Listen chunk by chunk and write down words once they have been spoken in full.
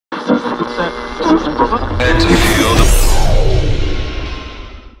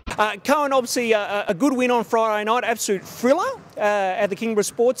Koen, obviously a good win on Friday night, absolute thriller at the Kingborough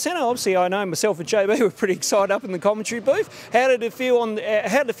Sports Centre. Obviously, I know myself and JB were pretty excited up in the commentary booth. How did it feel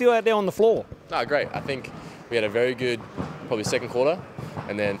out there on the floor? No, great. I think we had a very good, probably second quarter,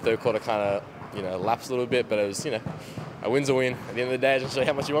 and then third quarter kind of lapsed a little bit, but it was a win's a win. At the end of the day, it doesn't show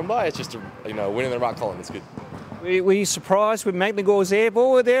how much you won by. It's just a win in the right column. It's good. Were you surprised with McNagore's air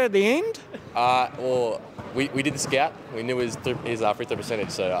ball there at the end? Well, we did the scout. We knew his free throw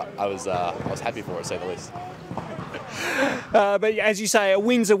percentage, so I was happy for it, to say the least. But as you say, a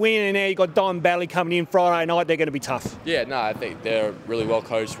win's a win, and now you've got Diamond Valley coming in Friday night. They're going to be tough. Yeah, no, I think they're a really well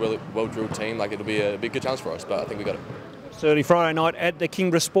coached, really well drilled team. Like, it'll be a big good challenge for us, but I think we got it. Certainly Friday night at the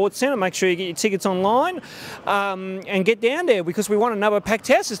Kingborough Sports Centre. Make sure you get your tickets online and get down there, because we want another packed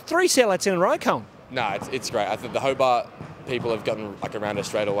house. There's 3 sellouts in a row, Colin. No, it's great. I think the Hobart people have gotten around us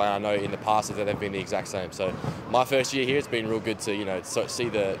straight away. I know in the past that they've been the exact same. So my first year here, it's been real good to see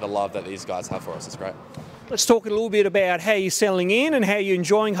the love that these guys have for us. It's great. Let's talk a little bit about how you're settling in and how you're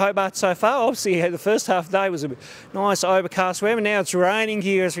enjoying Hobart so far. Obviously, the first half of the day was a nice overcast weather. Now it's raining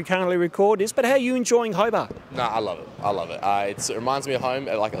here as we currently record this. But how are you enjoying Hobart? No, I love it. I love it. It reminds me of home,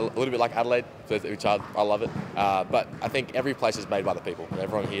 like a little bit like Adelaide, which I love it. But I think every place is made by the people.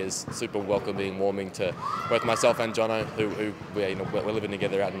 Everyone here is super welcoming, warming to both myself and Jono, who we're living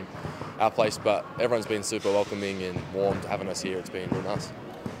together out in our place. But everyone's been super welcoming and warm to having us here. It's been real nice.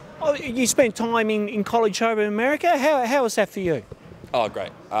 Oh, you spent time in college over in America. How was that for you? Oh, great.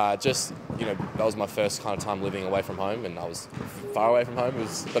 That was my first kind of time living away from home, and I was far away from home.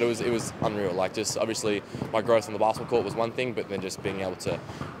 It was unreal. Like, just obviously my growth on the basketball court was one thing, but then just being able to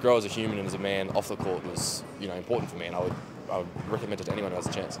grow as a human and as a man off the court was important for me, and I would recommend it to anyone who has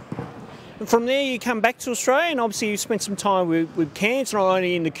a chance. And from there, you come back to Australia, and obviously you spent some time with Cairns, not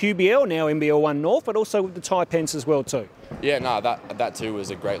only in the QBL, now NBL 1 North, but also with the Taipans as well too. Yeah, no, that too was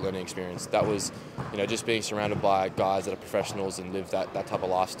a great learning experience. That was, just being surrounded by guys that are professionals and live that type of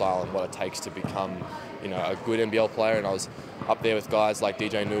lifestyle and what it takes to become, a good NBL player. And I was up there with guys like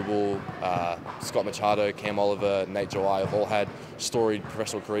DJ Newble, Scott Machado, Cam Oliver, Nate Jawai, have all had storied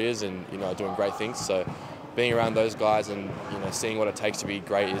professional careers and, doing great things. So being around those guys and, seeing what it takes to be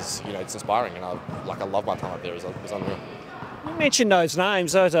great is, it's inspiring. And I love my time up there. It was unreal. You mentioned those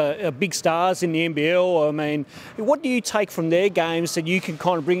names. Those are big stars in the NBL. I mean, what do you take from their games that you can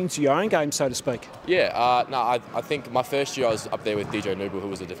kind of bring into your own game, so to speak? Yeah, I think my first year I was up there with DJ Newble, who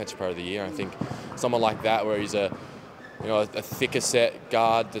was the Defensive Player of the Year. I think someone like that, where he's a thicker set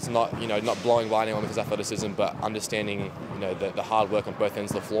guard that's not blowing by anyone with his athleticism, but understanding the hard work on both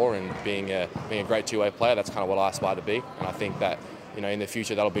ends of the floor and being a great two-way player. That's kind of what I aspire to be, and I think that in the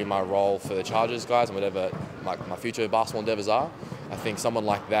future that'll be my role for the Chargers guys and whatever my future basketball endeavours are. I think someone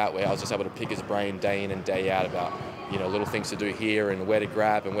like that, where I was just able to pick his brain day in and day out about little things to do here and where to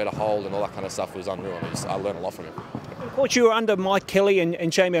grab and where to hold and all that kind of stuff was unreal. And I learned a lot from him. Of course, you were under Mike Kelly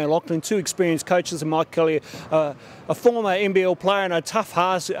and Jamie O'Loughlin, 2 experienced coaches, and Mike Kelly, a former NBL player and a tough,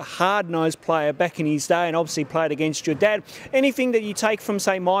 hard-nosed player back in his day, and obviously played against your dad. Anything that you take from,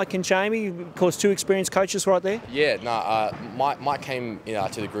 say, Mike and Jamie, of course, 2 experienced coaches right there? Yeah, Mike came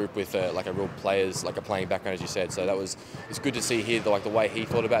to the group with a real playing background, as you said. So it's good to see here the way he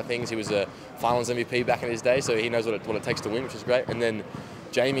thought about things. He was a finals MVP back in his day, so he knows what it takes to win, which is great. And then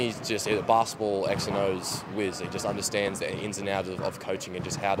Jamie's just a basketball X and O's whiz. He just understands the ins and outs of coaching and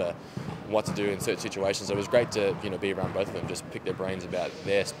just what to do in certain situations. So it was great to be around both of them, just pick their brains about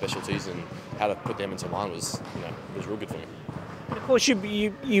their specialties and how to put them into line was real good for me. Of course,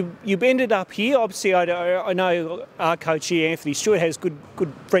 you've ended up here. Obviously, I know our coach here, Anthony Stewart, has good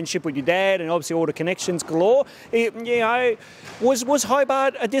friendship with your dad, and obviously all the connections galore. Was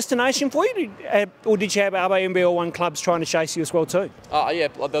Hobart a destination for you, or did you have other NBL 1 clubs trying to chase you as well too? Yeah,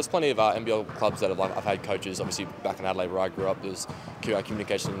 there's plenty of NBL clubs that I've had coaches. Obviously, back in Adelaide where I grew up, there's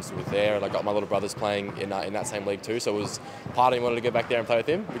communications with there, and I got my little brothers playing in that same league too. So it was part of me wanted to go back there and play with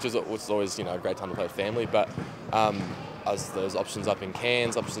him, which was always a great time to play with family. But there's options up in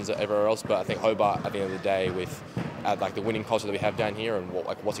Cairns, options everywhere else, but I think Hobart, at the end of the day, with the winning culture that we have down here and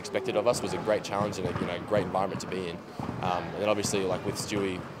what's expected of us, was a great challenge and a great environment to be in. And then obviously, with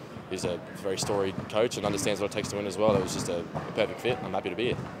Stewie, who's a very storied coach and understands what it takes to win as well, it was just a perfect fit. I'm happy to be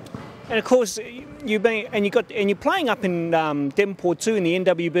here. And of course, you're playing up in Devonport too in the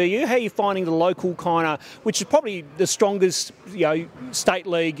NWBU. How are you finding the local which is probably the strongest state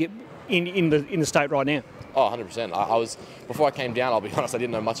league in the state right now? Oh, 100%. Before I came down, I'll be honest, I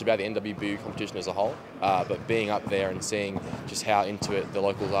didn't know much about the NWBU competition as a whole, but being up there and seeing just how into it the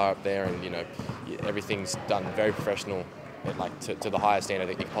locals are up there, and everything's done very professional, to the highest standard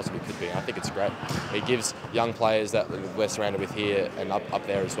that it possibly could be. And I think it's great. It gives young players that we're surrounded with here and up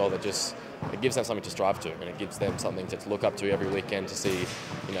there as well, that just, it gives them something to strive to, and it gives them something to look up to every weekend, to see,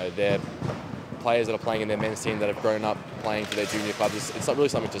 their players that are playing in their men's team that have grown up playing for their junior clubs. It's really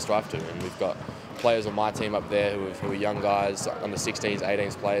something to strive to, and we've got players on my team up there who are young guys, under 16s,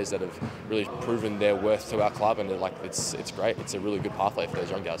 18s players that have really proven their worth to our club, and it's great. It's a really good pathway for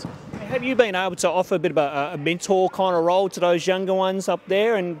those young guys. Have you been able to offer a bit of a mentor kind of role to those younger ones up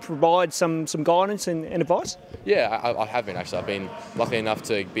there and provide some guidance and advice? Yeah, I have been actually. I've been lucky enough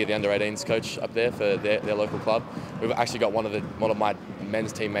to be the under-18s coach up there for their local club. We've actually got one of my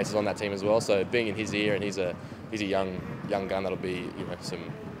men's teammates is on that team as well. So being in his ear, and he's a young gun that'll be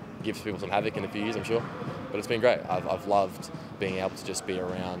gives people some havoc in a few years, I'm sure. But it's been great. I've loved being able to just be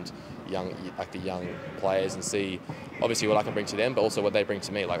around the young players and see obviously what I can bring to them, but also what they bring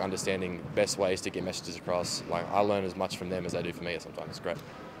to me, like understanding best ways to get messages across. Like, I learn as much from them as they do from me sometimes. It's great.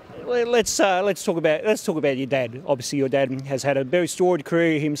 Well, let's talk about your dad. Obviously, your dad has had a very storied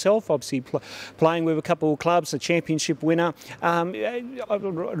career himself. Obviously, playing with a couple of clubs, a championship winner. I'm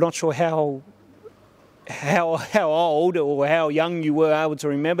not sure how old or how young you were able to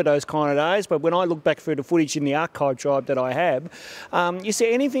remember those kind of days, but when I look back through the footage in the archive drive that I have, is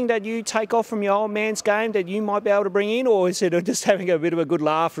there anything that you take off from your old man's game that you might be able to bring in, or is it just having a bit of a good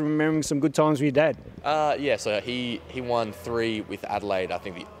laugh and remembering some good times with your dad? Yeah, so he won 3 with Adelaide. I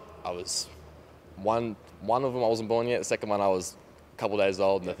think I was one of them I wasn't born yet. The second one I was a couple of days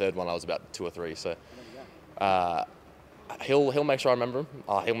old, and the third one I was about 2 or 3. So he'll make sure I remember him.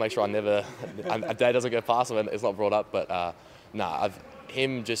 He'll make sure a day doesn't go past him and it's not brought up. But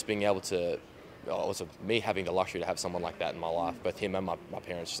him just being able to, also me having the luxury to have someone like that in my life. Both him and my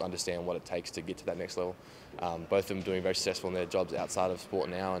parents just understand what it takes to get to that next level. Both of them doing very successful in their jobs outside of sport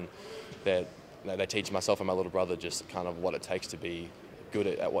now, and they teach myself and my little brother just kind of what it takes to be good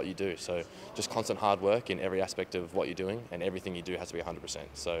at what you do. So just constant hard work in every aspect of what you're doing, and everything you do has to be 100%.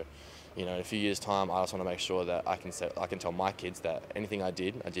 So, in a few years' time, I just want to make sure that I can tell my kids that anything I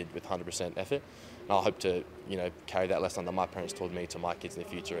did with 100% effort. And I hope to, carry that lesson that my parents taught me to my kids in the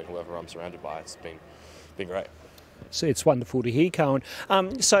future and whoever I'm surrounded by. It's been great. So it's wonderful to hear, Koen.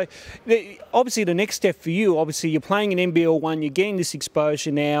 Obviously the next step for you, obviously you're playing in NBL 1, you're getting this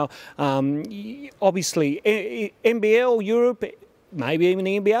exposure now. Obviously, NBL, Europe, maybe even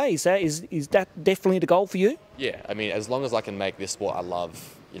the NBA. Is that definitely the goal for you? Yeah, I mean, as long as I can make this sport I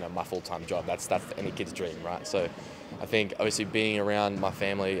love, my full-time job, that's any kid's dream, right? So I think obviously being around my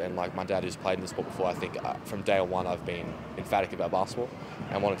family and like my dad who's played in the sport before, I think from day one I've been emphatic about basketball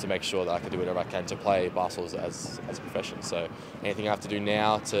and wanted to make sure that I could do whatever I can to play basketball as a profession. So anything I have to do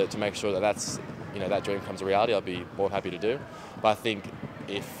now to make sure that that dream comes a reality, I'll be more than happy to do. But I think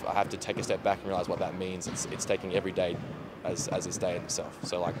if I have to take a step back and realise what that means, it's taking every day as its day in itself.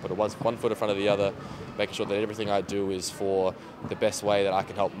 So put one foot in front of the other, making sure that everything I do is for the best way that I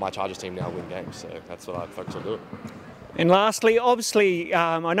can help my Chargers team now win games. So that's what I focus on doing. And lastly, obviously,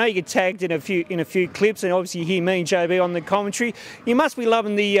 I know you get tagged in a few clips, and obviously you hear me and JB on the commentary. You must be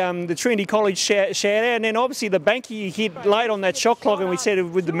loving the Trinity College shout out, and then obviously the banker you hit late on that shot clock, and we said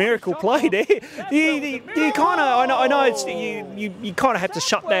with the miracle play there. You kind of, I know it's you kind of have to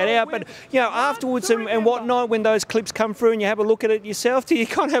shut that out, but afterwards and whatnot, when those clips come through and you have a look at it yourself, do you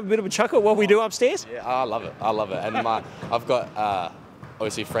kind of have a bit of a chuckle at what we do upstairs? Yeah, I love it, and I've got.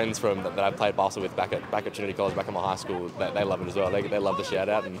 Obviously friends that I played basketball with back at Trinity College, back in my high school, they love it as well. They love the shout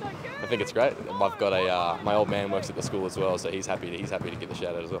out, and I think it's great. I've got my old man works at the school as well, so he's happy to get the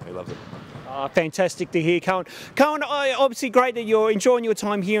shout out as well. He loves it. Fantastic to hear, Koen. Koen, obviously great that you're enjoying your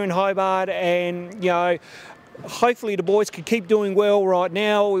time here in Hobart, and hopefully the boys can keep doing well right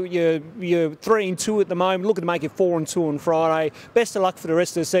now. You're 3-2 at the moment. Looking to make it 4-2 on Friday. Best of luck for the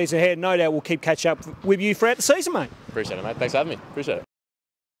rest of the season ahead. No doubt we'll keep catching up with you throughout the season, mate. Appreciate it, mate. Thanks for having me. Appreciate it.